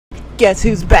Guess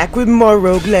who's back with more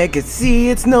Rogue Legacy?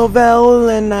 It's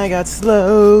Novell, and I got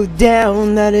slowed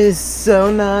down. That is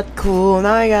so not cool, and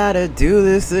I gotta do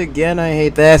this again. I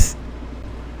hate this.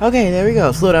 Okay, there we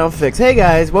go. Slow down fix. Hey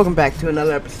guys, welcome back to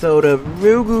another episode of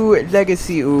Rogue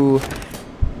Legacy. Ooh.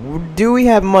 Do we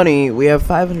have money? We have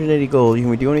 580 gold. Can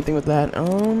we do anything with that? I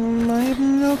have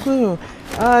no clue.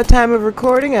 Time of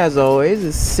recording, as always,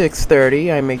 is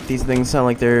 6:30. I make these things sound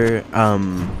like they're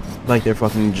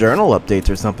fucking journal updates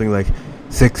or something, like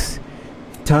 6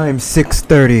 times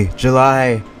 6:30,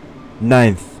 July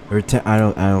 9th or 10. I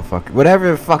don't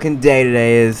whatever fucking day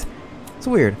today is. It's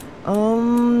weird.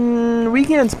 We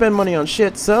can't spend money on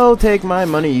shit, so take my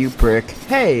money, you prick.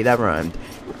 Hey, that rhymed.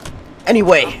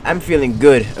 Anyway, I'm feeling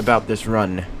good about this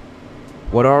run.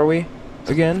 What are we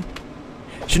again?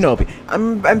 Shinobi.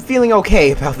 I'm feeling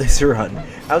okay about this run.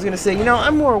 I was gonna say, you know,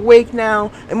 I'm more awake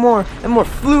now. I'm more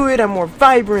fluid. I'm more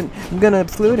vibrant.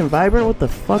 Fluid and vibrant. What the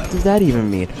fuck does that even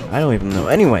mean? I don't even know.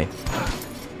 Anyway,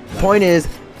 point is,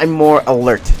 I'm more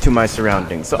alert to my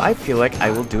surroundings, so I feel like I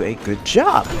will do a good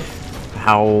job.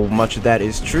 How much of that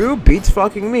is true beats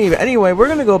fucking me. But anyway, we're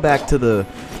gonna go back to the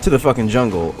fucking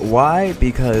jungle. Why?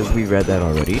 Because we read that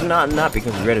already. Not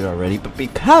because we read it already, but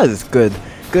because good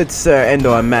sir, and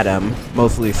or madam,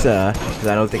 mostly sir, because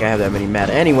I don't think I have that many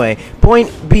madam. Anyway,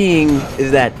 point being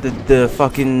is that the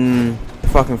fucking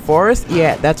forest,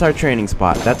 yeah, that's our training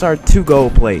spot. That's our to-go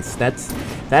place.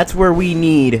 That's where we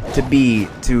need to be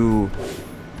to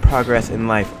progress in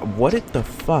life. What the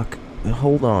fuck?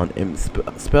 Hold on.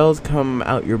 Spells come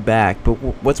out your back, but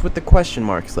what's with the question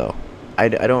marks though? I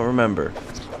don't remember.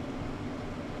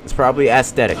 It's probably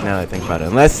aesthetic now that I think about it.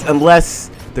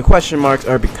 Unless the question marks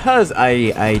are because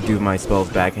I do my spells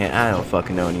backhand. I don't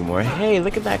fucking know anymore. Hey,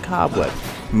 look at that cobweb.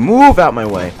 Move out my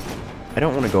way. I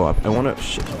don't want to go up. I want to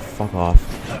shit. Fuck off.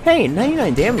 Hey,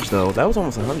 99 damage though. That was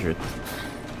almost 100.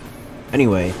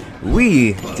 Anyway,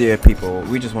 we, dear people,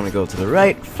 we just want to go to the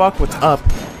right. Fuck what's up.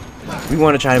 We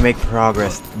want to try to make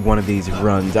progress one of these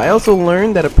runs. I also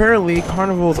learned that apparently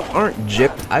carnivals aren't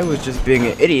gypped. I was just being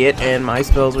an idiot and my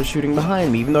spells were shooting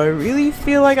behind me, even though I really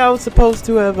feel like I was supposed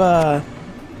to have,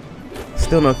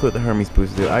 still no clue what the Hermes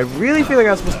boost do. I really feel like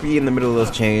I was supposed to be in the middle of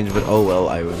those chains, but oh well,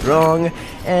 I was wrong.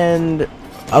 And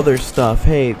other stuff.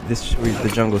 Hey,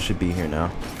 the jungle should be here now.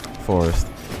 Forest.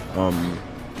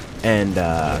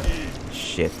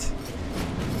 Shit.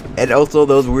 And also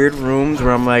those weird rooms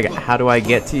where I'm like, how do I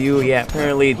get to you? Yeah,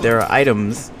 apparently there are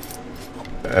items.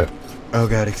 Oh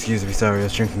god, excuse me, sorry, I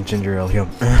was drinking ginger ale here.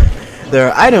 There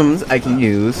are items I can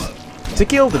use to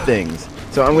kill the things.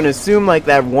 So I'm gonna assume like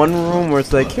that one room where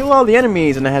it's like, kill all the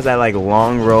enemies, and it has that like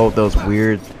long row of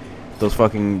those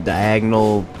fucking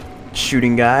diagonal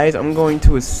shooting guys. I'm going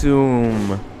to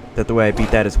assume that the way I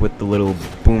beat that is with the little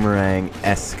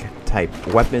boomerang-esque type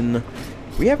weapon.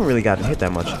 We haven't really gotten hit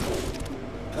that much.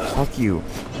 Fuck you.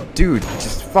 Dude,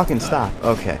 just fucking stop.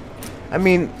 Okay. I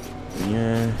mean,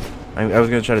 yeah. I was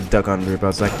gonna try to duck under it, but I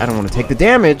was like, I don't want to take the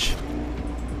damage.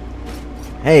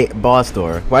 Hey, boss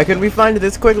door. Why couldn't we find it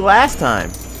this quick last time?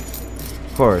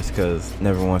 Of course, because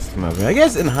never wants to come over. I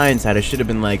guess in hindsight, I should have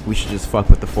been like, we should just fuck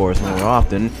with the forest more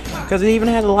often, because it even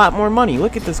has a lot more money.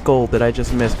 Look at this gold that I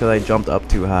just missed because I jumped up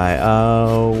too high.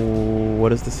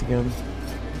 What is this again?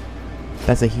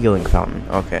 That's a healing fountain.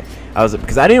 Okay.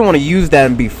 Because I didn't want to use that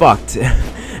and be fucked.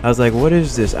 I was like, what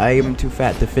is this? I am too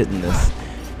fat to fit in this.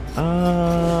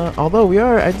 Although we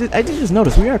are, I did just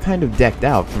notice we are kind of decked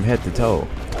out from head to toe.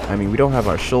 I mean, we don't have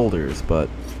our shoulders, but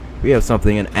we have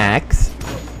something, an axe.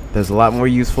 That's a lot more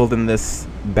useful than this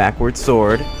backward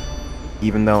sword.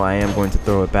 Even though I am going to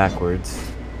throw it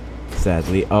backwards.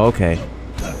 Sadly. Oh, okay.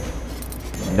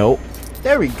 Nope.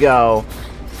 There we go.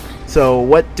 So,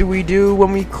 what do we do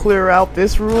when we clear out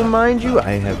this room, mind you?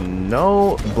 I have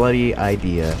no bloody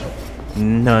idea.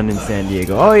 None in San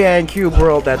Diego. Oh yeah, in Cube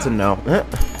World, that's a no.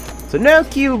 So no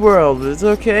Cube World, it's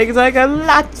okay, because I got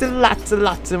lots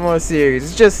of more series.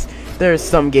 It's just, there's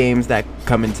some games that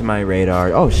come into my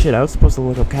radar. Oh shit, I was supposed to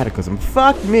look up Cataclysm.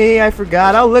 Fuck me, I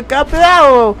forgot. I'll look up that.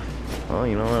 Oh,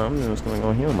 you know what, I'm just gonna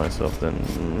go heal myself then.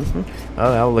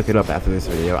 I'll look it up after this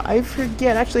video. I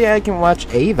forget. Actually, I can watch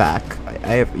AVAC.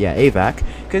 AVAC,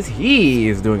 because he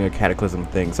is doing a Cataclysm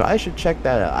thing, so I should check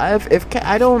that out.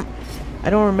 I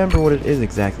don't remember what it is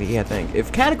exactly. Yeah, I think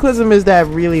if Cataclysm is that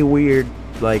really weird,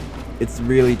 like it's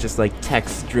really just like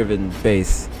text-driven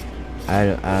base. I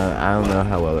don't know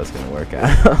how well that's gonna work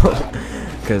out.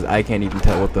 Because I can't even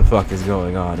tell what the fuck is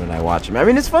going on when I watch him. I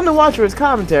mean, it's fun to watch for his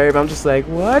commentary, but I'm just like,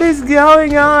 what is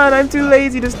going on? I'm too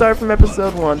lazy to start from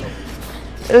episode 1.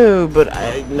 Oh, but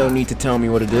no need to tell me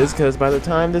what it is, because by the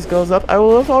time this goes up, I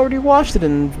will have already watched it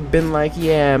and been like,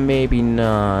 yeah, maybe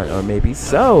not, or maybe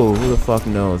so. Who the fuck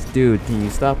knows? Dude, can you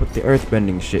stop with the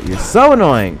earthbending shit? You're so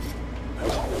annoying.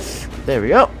 There we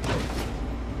go.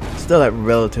 Still at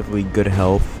relatively good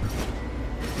health.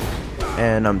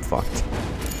 And I'm fucked.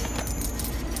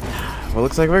 Well,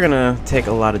 looks like we're gonna take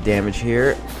a lot of damage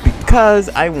here because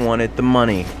I wanted the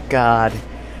money. God.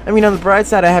 I mean, on the bright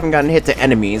side, I haven't gotten hit to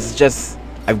enemies. It's just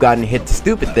I've gotten hit to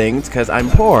stupid things because I'm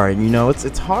poor, and you know,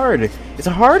 it's hard. It's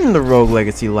hard in the Rogue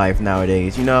Legacy life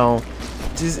nowadays. You know,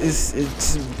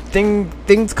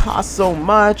 things cost so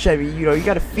much. I mean, you know, you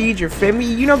gotta feed your family.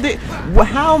 You know,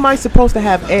 how am I supposed to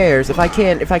have heirs if I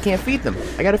can't feed them?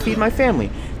 I gotta feed my family.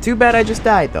 Too bad I just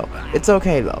died though. It's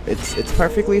okay though. It's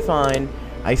perfectly fine.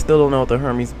 I still don't know what the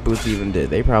Hermes boost even did.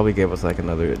 They probably gave us like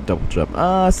another double jump.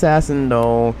 Assassin,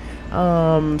 no.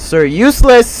 Sir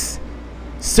Useless!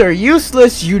 Sir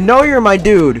Useless, you know you're my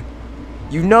dude.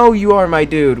 You know you are my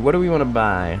dude. What do we want to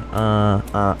buy?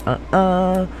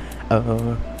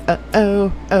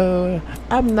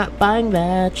 I'm not buying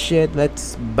that shit.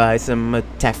 Let's buy some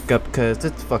attack up, cause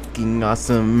it's fucking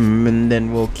awesome. And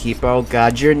then we'll keep, oh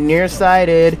god, you're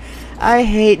nearsighted. I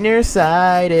hate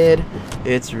nearsighted.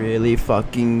 It's really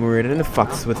fucking weird and it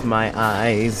fucks with my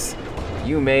eyes.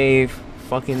 You may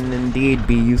fucking indeed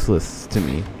be useless to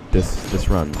me this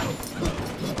run.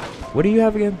 What do you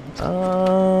have again?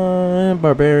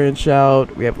 Barbarian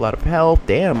Shout. We have a lot of health.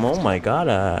 Damn, oh my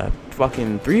god,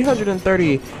 fucking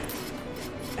 330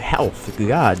 health.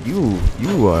 God, you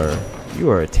are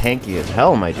tanky as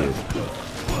hell, my dude.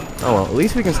 Oh well, at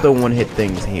least we can still one-hit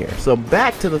things here. So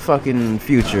back to the fucking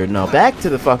future. No, back to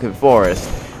the fucking forest.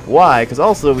 Why? Because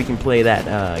also we can play that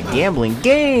gambling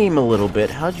game a little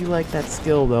bit. How'd you like that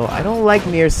skill, though? I don't like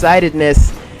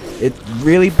nearsightedness. It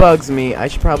really bugs me. I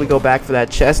should probably go back for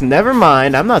that chest. Never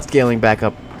mind. I'm not scaling back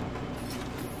up.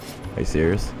 Are you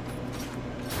serious?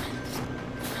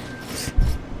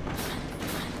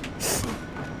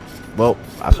 Well,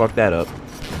 I fucked that up.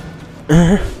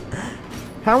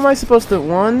 How am I supposed to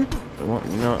one?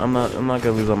 You know, I'm not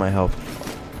gonna lose all my health.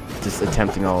 Just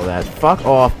attempting all of that. Fuck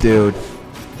off, dude.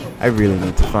 I really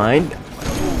need to find.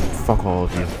 Fuck all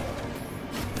of you.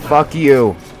 Fuck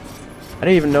you. I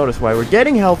didn't even notice why we're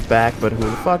getting health back, but who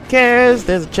the fuck cares?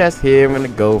 There's a chest here. I'm gonna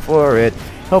go for it.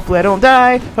 Hopefully I don't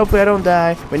die. Hopefully I don't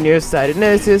die. When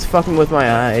nearsightedness is fucking with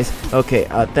my eyes. Okay,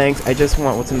 thanks. I just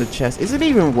want what's in the chest. Is it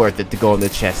even worth it to go in the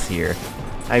chest here?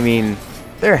 I mean,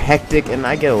 they're hectic, and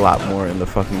I get a lot more in the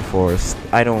fucking forest.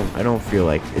 I don't feel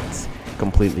like it's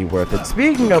completely worth it.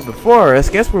 Speaking of the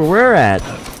forest, guess where we're at?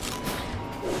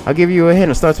 I'll give you a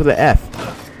hint. It starts with an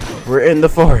F. We're in the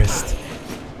forest.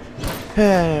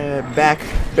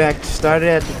 Started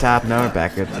at the top, now we're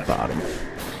back at the bottom.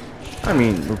 I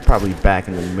mean, we're probably back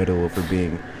in the middle if we're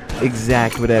being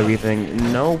exact with everything.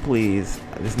 No, please.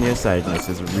 This nearsightedness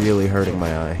is really hurting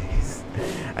my eyes.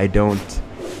 I don't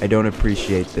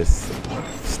appreciate this.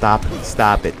 Stop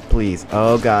it, please.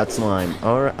 Oh god, slime.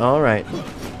 Alright.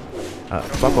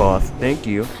 Fuck off. Thank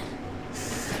you.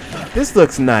 This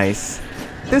looks nice.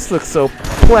 This looks so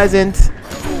pleasant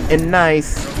and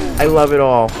nice. I love it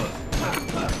all.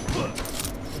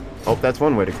 Oh, that's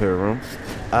one way to clear a room.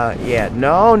 Yeah.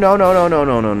 No.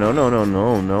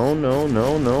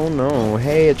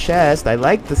 Hey, a chest. I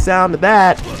like the sound of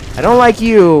that. I don't like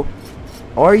you.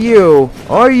 Or you.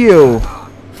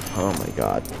 Oh my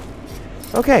god.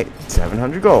 Okay,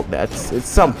 700 gold. It's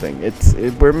something.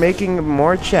 We're making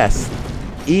more chests.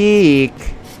 Eek.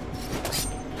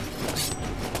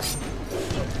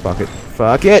 Fuck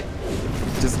it.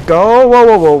 Just go.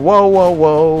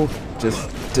 Whoa.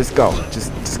 Just go.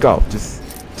 Just go. Just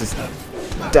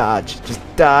dodge. Just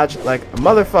dodge like a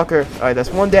motherfucker. Alright, that's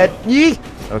one dead. Yee!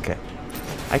 Okay.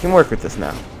 I can work with this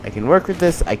now. I can work with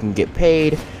this. I can get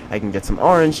paid. I can get some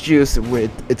orange juice.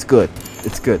 It's good.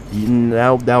 It's good.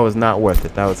 That was not worth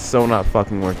it. That was so not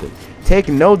fucking worth it. Take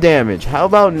no damage. How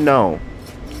about no?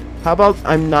 How about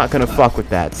I'm not gonna fuck with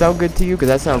that? Sound good to you? Because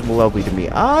that sounds lovely to me.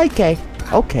 Okay.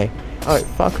 Alright,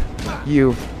 fuck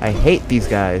you. I hate these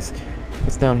guys.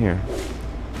 What's down here?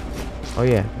 Oh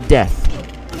yeah, death.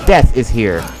 Death is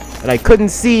here. And I couldn't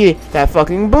see that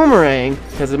fucking boomerang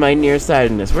because of my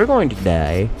nearsightedness. We're going to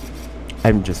die.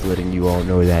 I'm just letting you all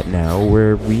know that now,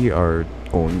 where we are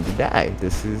going to die.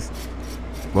 This is...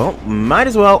 Well, might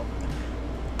as well.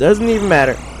 Doesn't even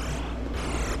matter.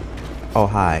 Oh,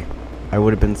 hi. I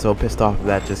would have been so pissed off if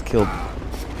that just killed...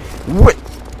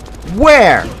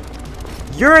 Where?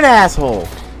 You're an asshole.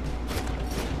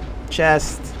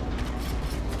 Chest.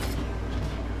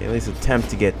 At least attempt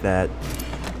to get that.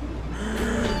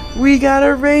 We got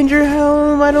a ranger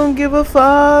helm. I don't give a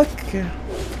fuck.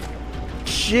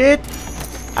 Shit.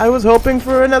 I was hoping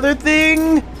for another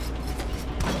thing.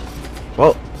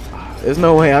 Well, there's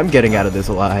no way I'm getting out of this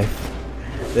alive.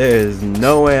 There's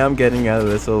no way I'm getting out of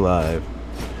this alive.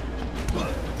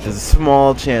 There's a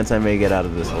small chance I may get out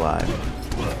of this alive.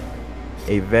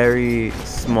 A very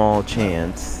small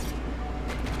chance.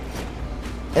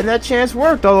 And that chance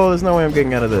worked, although there's no way I'm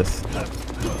getting out of this.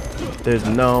 There's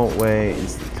no way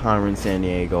it's Conran San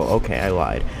Diego. Okay, I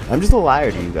lied. I'm just a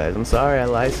liar to you guys. I'm sorry I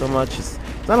lie so much. It's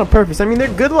not on purpose. I mean,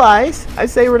 they're good lies. I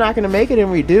say we're not going to make it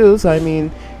and we do. So, I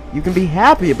mean, you can be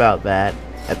happy about that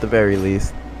at the very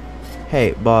least.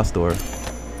 Hey, boss door.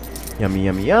 Yummy,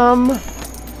 yummy, yum.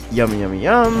 Yummy, yummy,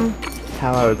 yum.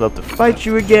 How I would love to fight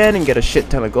you again and get a shit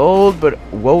ton of gold. But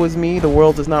woe is me. The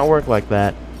world does not work like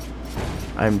that.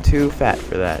 I'm too fat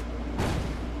for that.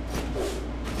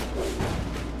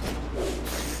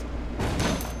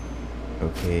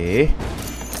 Okay.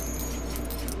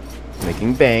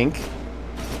 Making bank.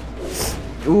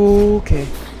 Ooh, okay.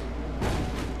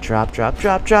 Drop, drop,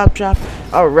 drop, drop, drop.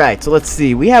 Alright, so let's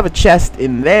see. We have a chest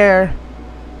in there.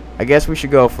 I guess we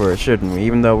should go for it, shouldn't we?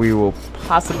 Even though we will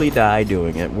possibly die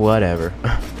doing it. Whatever.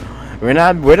 We're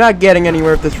not getting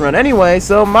anywhere with this run anyway,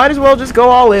 so might as well just go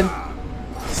all in.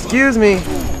 Excuse me.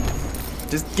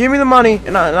 Just give me the money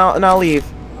and I'll leave.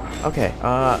 Okay,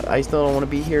 I still don't want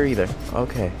to be here either.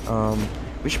 Okay,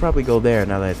 we should probably go there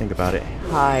now that I think about it.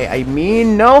 Hi, I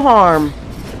mean no harm.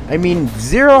 I mean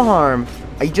zero harm.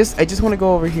 I just want to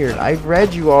go over here. I've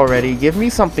read you already. Give me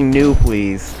something new,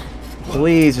 please.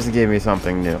 Please just give me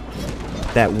something new.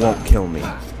 That won't kill me.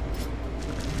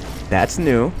 That's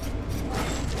new.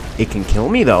 It can kill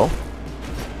me though.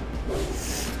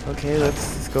 Okay,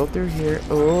 let's go through here.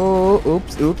 Oh,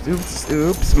 oops, oops, oops,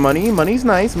 oops. Money's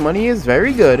nice. Money is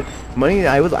very good. Money,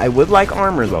 I would like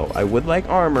armor though. I would like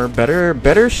armor.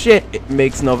 Better shit. It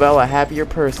makes Novell a happier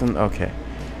person. Okay,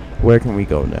 where can we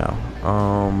go now?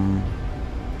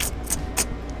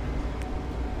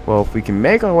 Well, if we can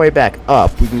make our way back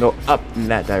up, we can go up in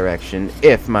that direction.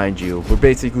 If, mind you, we're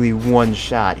basically one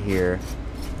shot here.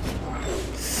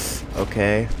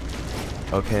 Okay.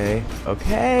 Okay.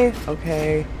 Okay.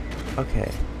 Okay.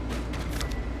 Okay.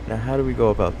 Now, how do we go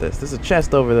about this? There's a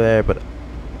chest over there, but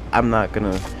I'm not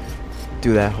gonna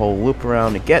do that whole loop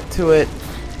around to get to it.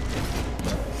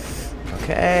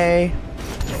 Okay.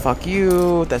 Fuck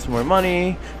you. That's more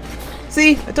money.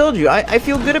 See, I told you. I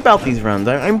feel good about these runs.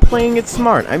 I'm playing it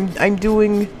smart. I'm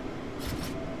doing.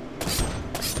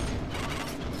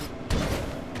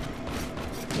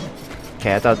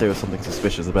 Okay, I thought there was something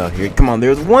suspicious about here. Come on,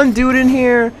 there's one dude in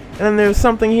here, and then there's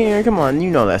something here. Come on,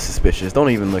 you know that's suspicious. Don't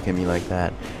even look at me like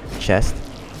that. Chest,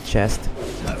 chest.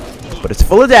 But it's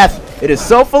full of death. It is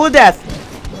so full of death.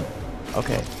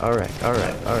 Okay, alright,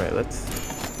 alright, alright.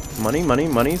 Let's.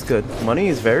 Money's good. Money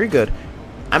is very good.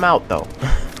 I'm out, though.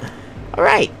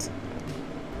 Alright.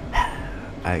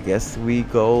 I guess we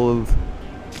go.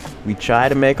 We try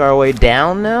to make our way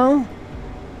down now?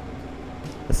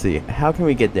 Let's see. How can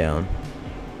we get down?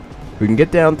 We can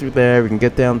get down through there, we can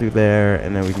get down through there,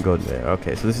 and then we can go there.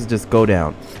 Okay, so this is just go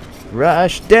down.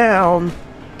 Rush down!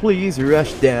 Please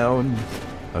rush down.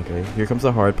 Okay, here comes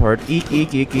the hard part. Eek,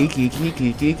 eek, eek, eek, eek, eek,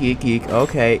 eek, eek, eek, eek.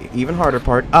 Okay, even harder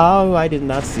part. Oh, I did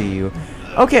not see you.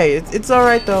 Okay, it's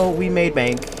alright though. We made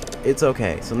bank. It's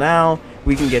okay. So now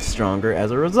we can get stronger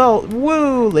as a result.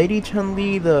 Woo! Lady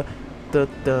Chun-Li, the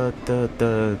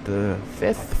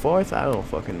fifth, fourth, I don't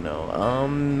fucking know.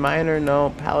 Minor,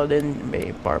 no.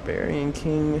 Paladin, barbarian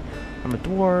king. I'm a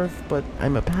dwarf, but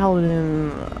I'm a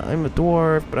paladin. I'm a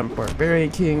dwarf, but I'm a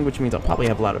barbarian king, which means I'll probably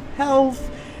have a lot of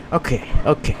health. Okay,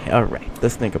 alright.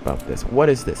 Let's think about this. What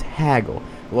is this? Haggle.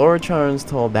 Laura Charn's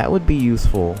told that would be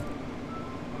useful.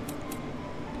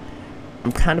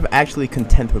 I'm kind of actually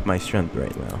content with my strength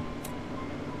right now.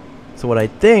 So what I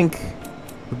think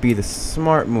would be the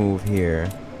smart move here.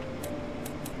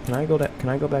 Can I go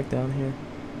back down here?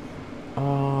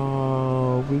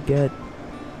 Oh, we get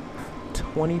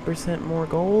 20% more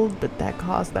gold, but that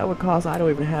would cost. I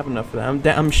don't even have enough for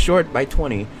that. I'm short by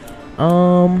 20.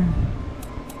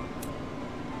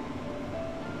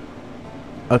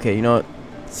 Okay, you know what?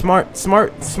 Smart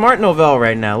Novell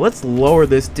right now. Let's lower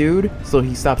this dude so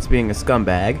he stops being a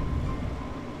scumbag.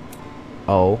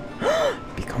 Oh,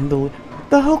 become the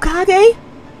Hokage?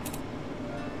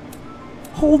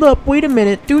 Hold up, wait a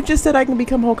minute. Dude just said I can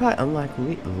become Hokage. Unlock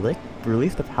Lick.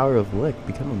 Release the power of Lick.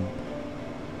 Become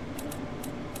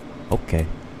a... Okay.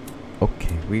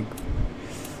 Okay,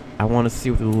 I want to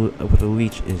see what a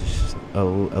leech is. A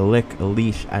lick, a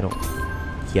leash. I don't...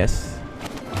 Yes.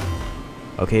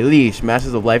 Okay, leash.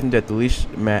 Masters of life and death. The leash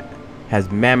has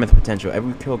mammoth potential.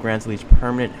 Every kill grants leech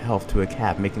permanent health to a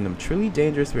cap, making them truly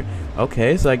dangerous.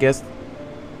 Okay, so I guess...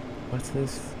 What's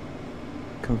this?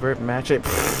 Convert match it.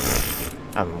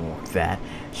 I don't want that.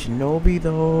 Shinobi,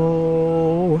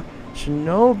 though.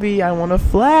 Shinobi, I want a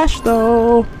flash,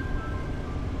 though.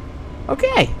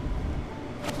 Okay.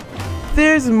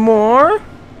 There's more.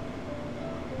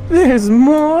 There's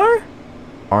more.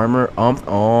 Armor umped.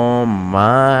 Oh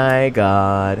my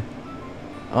god.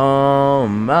 Oh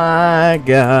my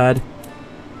god.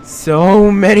 So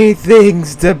many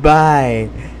things to buy.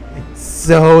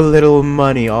 So little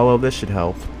money. All of this should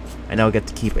help. I now get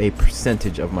to keep a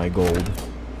percentage of my gold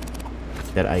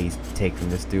that I take from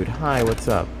this dude. Hi, what's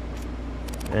up?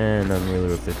 And I'm really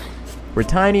with it. We're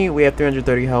tiny. We have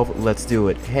 330 health. Let's do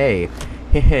it. Hey.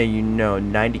 Hey, you know,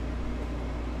 90.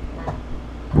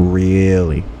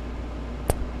 Really?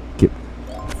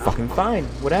 Fucking fine,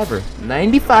 whatever.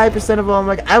 95% of all,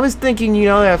 like, I was thinking, you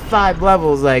know, there are 5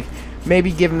 levels, like,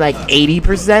 maybe give him like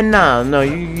 80%. No,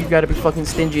 you gotta be fucking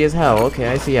stingy as hell. Okay,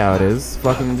 I see how it is.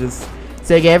 Fucking just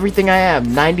take everything I have,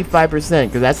 95%,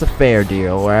 because that's a fair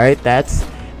deal, alright? That's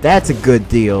a good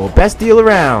deal. Best deal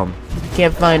around.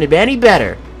 Can't find it any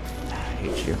better. I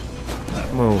hate you.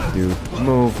 Move, dude.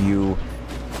 Move, you.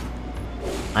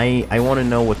 I want to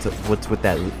know what's with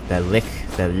that lick,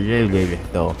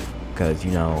 though. Because,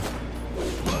 you know,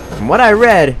 from what I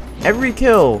read, every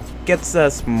kill gets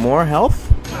us more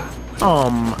health.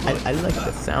 I like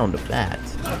the sound of that.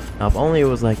 Now, if only it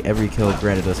was like every kill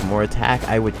granted us more attack,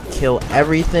 I would kill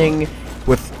everything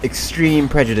with extreme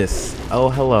prejudice. Oh,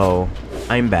 hello.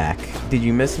 I'm back. Did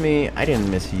you miss me? I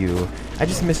didn't miss you. I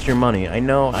just missed your money. I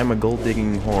know I'm a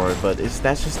gold-digging whore, but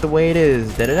that's just the way it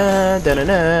is. Da-da-da,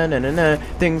 da-da-da, da-da-da.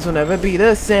 Things will never be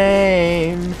the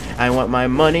same. I want my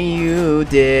money, you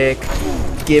dick.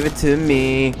 Give it to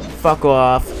me. Fuck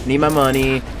off. Need my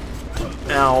money.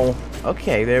 Ow.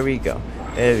 Okay, there we go.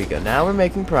 There we go. Now we're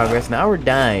making progress. Now we're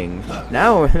dying.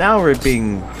 Now we're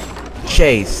being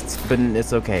chased, but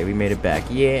it's okay. We made it back.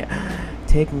 Yeah.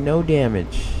 Take no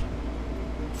damage.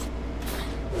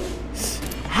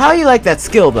 How you like that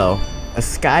skill, though? A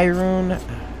sky rune?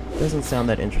 Doesn't sound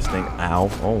that interesting. Ow.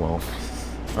 Oh, well.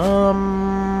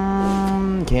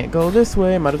 Can't go this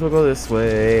way. Might as well go this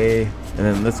way. And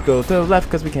then let's go to the left,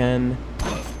 because we can.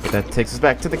 But that takes us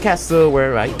back to the castle,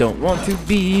 where I don't want to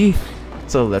be.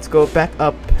 So let's go back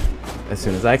up as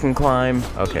soon as I can climb.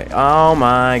 Okay. Oh,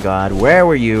 my God. Where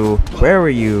were you? Where were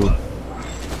you?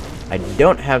 I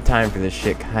don't have time for this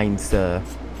shit, kinda.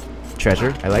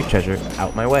 Treasure. I like treasure.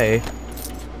 Out my way.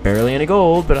 Barely any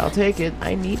gold, but I'll take it.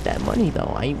 I need that money,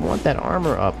 though. I want that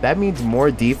armor up. That means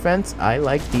more defense. I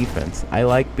like defense. I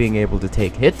like being able to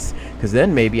take hits, because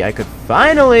then maybe I could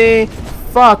finally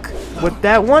fuck with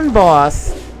that one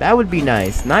boss. That would be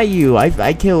nice. Not you.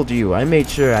 I killed you. I made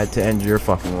sure I had to end your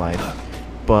fucking life.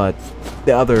 But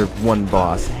the other one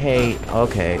boss. Hey,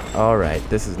 okay. Alright.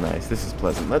 This is nice. This is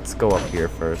pleasant. Let's go up here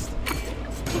first.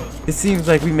 It seems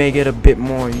like we may get a bit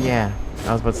more, yeah.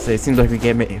 I was about to say, it seems like we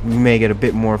may get a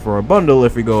bit more for our bundle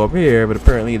if we go up here, but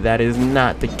apparently that is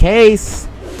not the case.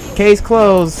 Case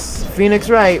closed. Phoenix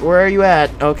Wright, where are you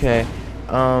at? Okay.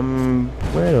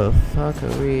 Where the fuck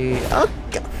are we? Oh,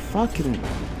 God, fucking.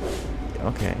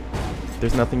 Okay.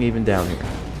 There's nothing even down here.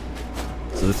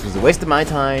 So this was a waste of my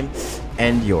time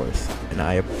and yours, and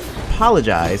I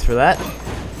apologize for that.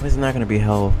 It's not gonna be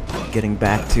hell getting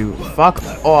back to. Fuck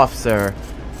off, sir.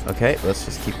 Okay, let's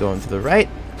just keep going to the right.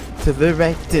 To the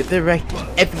right, to the right.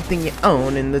 Everything you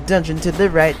own in the dungeon to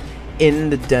the right. In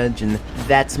the dungeon.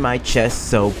 That's my chest,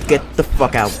 so get the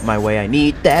fuck out of my way. I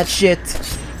need that shit.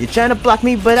 You're trying to block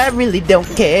me, but I really don't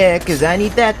care. Cause I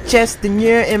need that chest and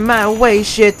you're in my way,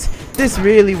 shit. This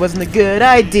really wasn't a good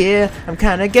idea. I'm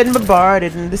kinda getting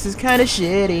bombarded and this is kinda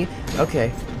shitty.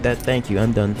 Okay, thank you.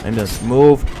 I'm done.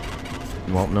 Move.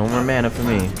 Well, no more mana for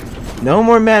me. No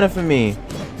more mana for me.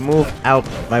 Move out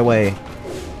my way.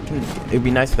 It'd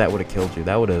be nice if that would have killed you.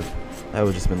 That would have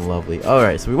just been lovely.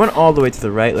 Alright, so we went all the way to the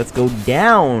right. Let's go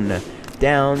down.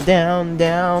 Down, down,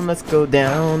 down. Let's go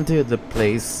down to the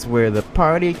place where the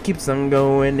party keeps on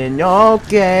going. And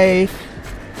okay,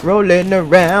 rolling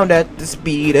around at the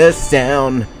speed of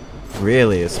sound.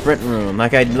 Really, a sprint rune.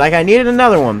 Like I needed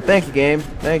another one. Thank you, game.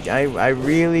 I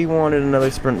really wanted another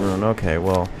sprint rune. Okay,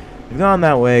 well, we've gone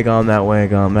that way, gone that way,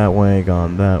 gone that way,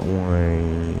 gone that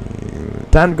way.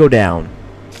 Time to go down.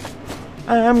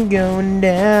 I'm going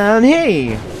down.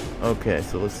 Hey! Okay,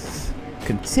 so let's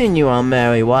continue on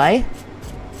Mary. Why?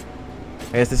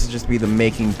 I guess this will just be the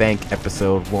making bank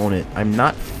episode, won't it? I'm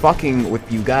not fucking with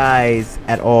you guys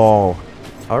at all.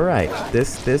 Alright,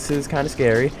 this is kind of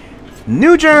scary.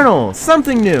 New journal!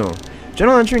 Something new!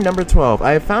 Journal entry number 12.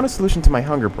 I have found a solution to my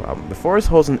hunger problem. The forest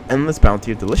holds an endless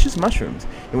bounty of delicious mushrooms,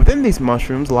 and within these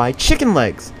mushrooms lie chicken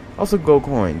legs, also gold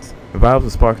coins, and vials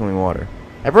of sparkling water.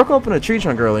 I broke open a tree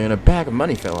trunk earlier and a bag of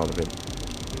money fell out of it.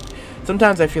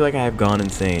 Sometimes I feel like I have gone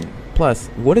insane. Plus,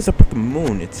 what is up with the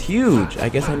moon? It's huge. I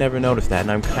guess I never noticed that,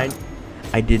 and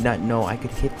I did not know I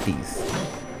could hit these.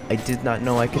 I did not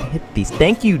know I could hit these.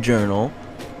 Thank you, journal.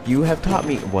 You have taught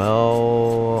me.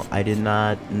 Well, I did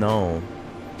not know.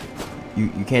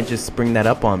 You can't just spring that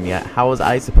up on me. How was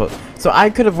I supposed? So I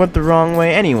could have went the wrong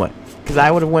way anyway, because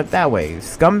I would have went that way.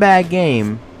 Scumbag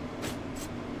game.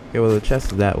 Okay, well the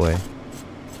chest is that way.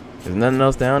 There's nothing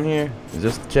else down here. It's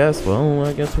just the chest. Well,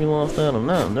 I guess we lost out on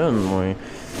that, didn't we?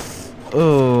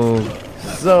 Oh.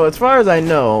 So as far as I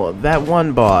know, that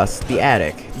one boss, the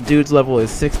attic, dude's level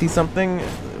is 60 something.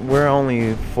 We're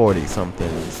only 40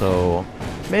 something. So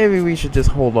maybe we should just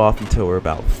hold off until we're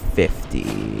about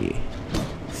 50.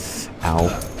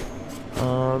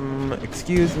 Ow.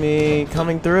 Excuse me,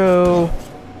 coming through.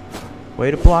 Way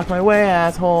to block my way,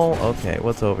 asshole. Okay,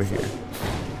 what's over here?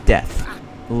 Death.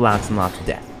 Lots and lots of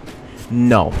death.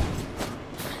 No.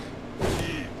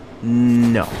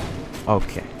 No.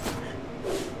 Okay.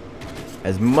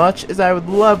 As much as I would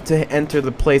love to enter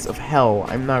the place of hell,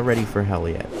 I'm not ready for hell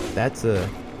yet. That's a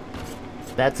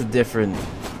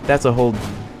whole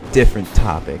different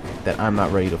topic that I'm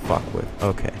not ready to fuck with.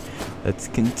 Okay. Let's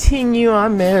continue our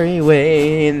merry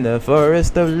way in the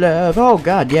forest of love. Oh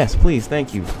God, yes, please,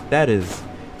 thank you. That is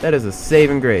a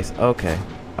saving grace. Okay,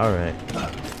 all right.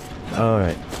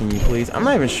 Can you please? I'm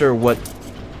not even sure what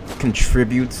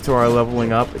contributes to our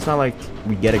leveling up. It's not like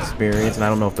we get experience, and I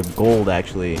don't know if the gold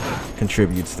actually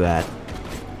contributes to that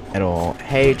at all.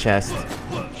 Hey, chest.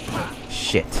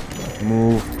 Shit.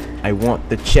 Move. I want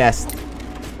the chest.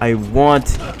 I want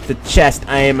the chest.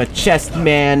 I am a chest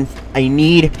man. I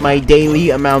need my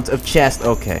daily amount of chest.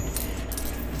 Okay.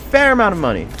 Fair amount of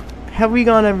money. Have we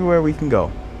gone everywhere we can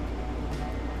go?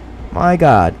 My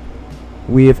God.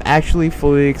 We have actually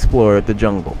fully explored the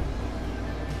jungle.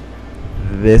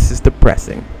 This is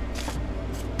depressing.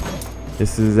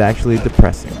 This is actually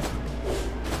depressing.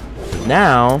 But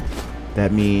now,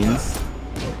 that means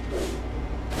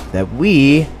that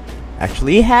we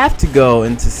actually have to go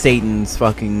into Satan's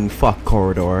fucking fuck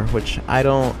corridor, which I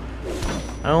don't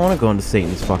want to go into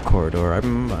Satan's fuck corridor.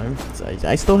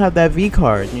 I still have that V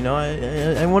card, you know.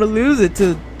 I want to lose it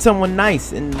to someone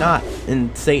nice and not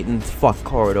in Satan's fuck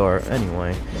corridor.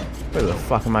 Anyway, where the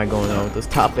fuck am I going on with this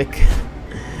topic?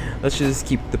 Let's just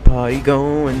keep the party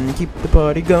going, keep the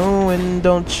party going.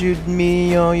 Don't shoot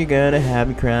me or you're gonna have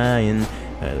me crying.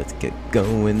 Let's get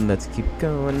going, let's keep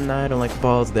going. I don't like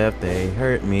balls death, they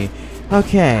hurt me.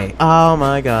 Okay, oh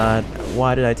my God,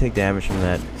 why did I take damage from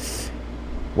that?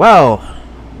 Well,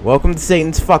 welcome to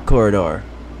Satan's fuck corridor.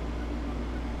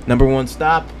 Number 1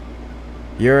 stop,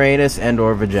 Uranus and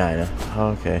or vagina.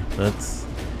 Okay,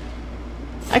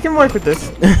 I can work with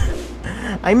this.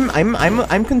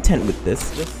 I'm content with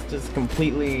this. Just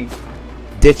completely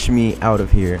ditch me out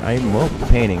of here. Well,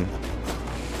 painting.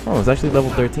 Oh, it's actually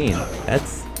level 13.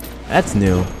 That's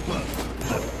new.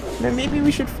 Maybe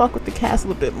we should fuck with the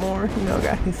castle a bit more, you know,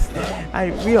 guys.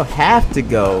 We don't have to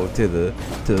go to the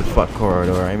fuck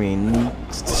corridor. I mean,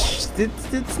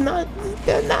 it's not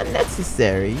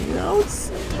necessary, you know.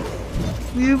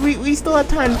 We still have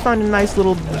time to find a nice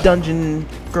little dungeon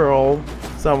girl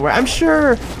somewhere. I'm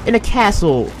sure in a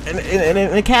castle, in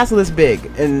a castle this big,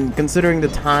 and considering the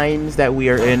times that we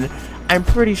are in, I'm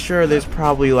pretty sure there's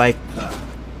probably like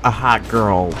a hot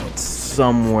girl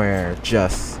somewhere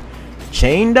just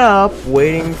chained up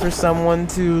waiting for someone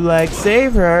to like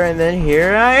save her, and then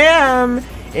here I am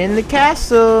in the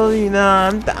castle, you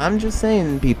know. I'm just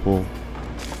saying, people,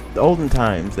 the olden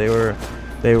times, they were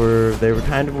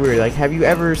kind of weird. Like, have you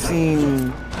ever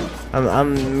seen,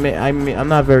 I'm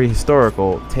not very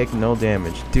historical, take no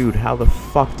damage. Dude, how the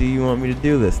fuck do you want me to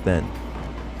do this then?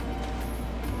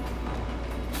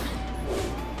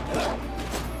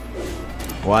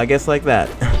 Well, I guess like that.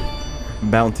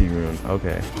 Bounty rune,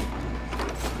 okay.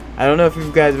 I don't know if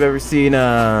you guys have ever seen,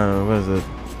 what is it?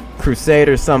 Crusade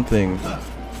or something.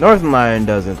 Northern Lion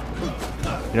does it.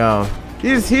 You know,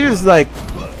 he's just like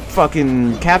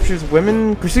fucking captures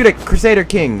women. Crusader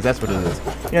Kings, that's what it is.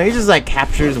 You know, he just like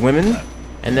captures women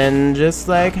and then just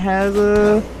like has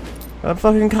a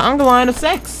fucking conga line of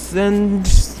sex, and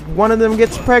one of them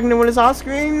gets pregnant when it's off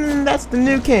screen, and that's the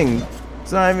new king.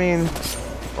 So I mean,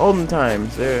 olden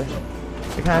times, they're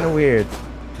kind of weird.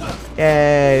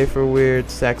 Yay for weird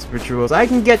sex rituals. I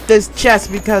can get this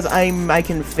chest because I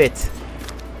can fit.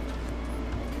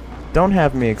 Don't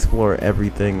have me explore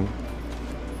everything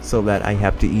so that I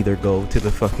have to either go to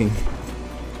the fucking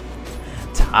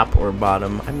top or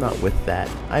bottom. I'm not with that.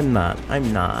 I'm not.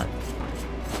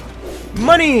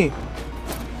 Money!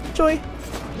 Joy!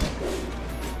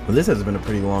 Well, this has been a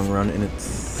pretty long run in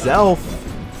itself.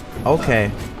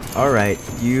 Okay. Alright.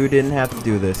 You didn't have to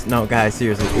do this. No, guys,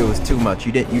 seriously, it was too much.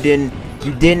 You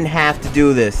didn't have to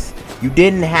do this. You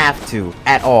didn't have to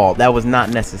at all. That was not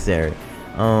necessary.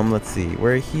 Let's see.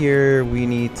 We're here. We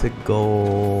need to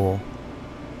go.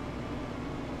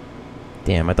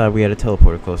 Damn, I thought we had a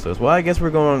teleporter close to us. Well, I guess we're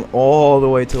going all the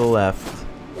way to the left.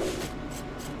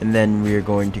 And then we're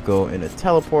going to go in a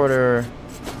teleporter.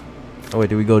 Oh, wait,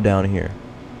 do we go down here?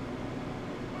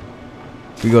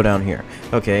 We go down here.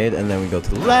 Okay, and then we go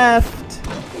to the left.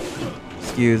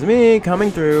 Excuse me, coming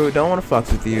through. Don't want to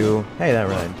fuck with you. Hey, that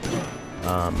rhymed.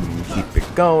 Keep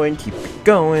it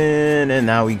going, and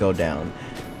now we go down.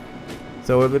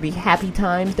 So it would be happy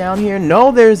times down here.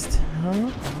 No, there's...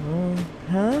 Ah!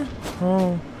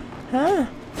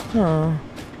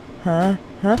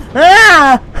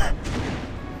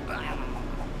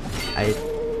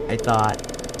 I thought.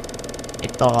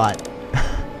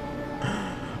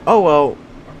 Oh, well.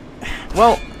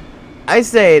 Well, I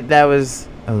say that was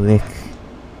a lick.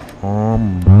 Oh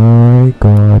my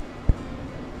god.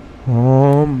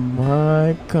 Oh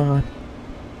my god.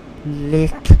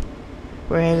 Lick.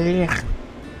 We're a lick.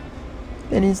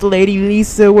 And it's Lady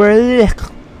Lisa, we're a lick.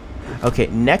 Okay,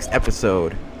 next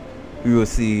episode, we will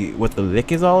see what the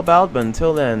lick is all about, but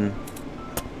until then,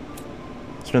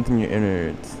 strengthen your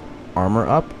innards. Armor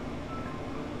up?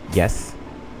 Yes.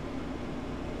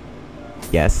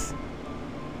 Yes.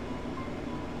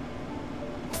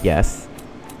 Yes.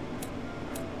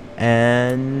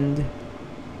 And...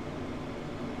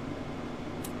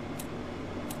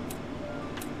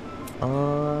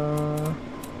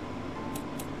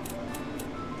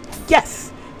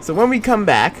 yes! So when we come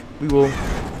back, we will...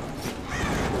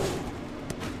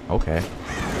 okay.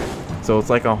 So it's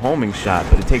like a homing shot,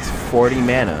 but it takes 40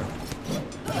 mana.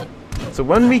 So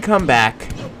when we come back,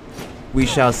 we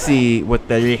shall see what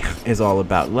the is all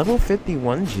about. Level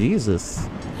 51, Jesus.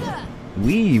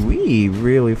 We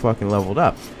really fucking leveled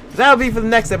up. So that'll be for the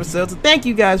next episode. So thank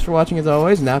you guys for watching as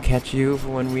always, and I'll catch you for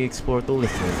when we explore the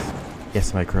listeners.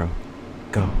 Yes, my crow.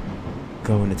 Go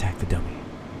and attack the dummy.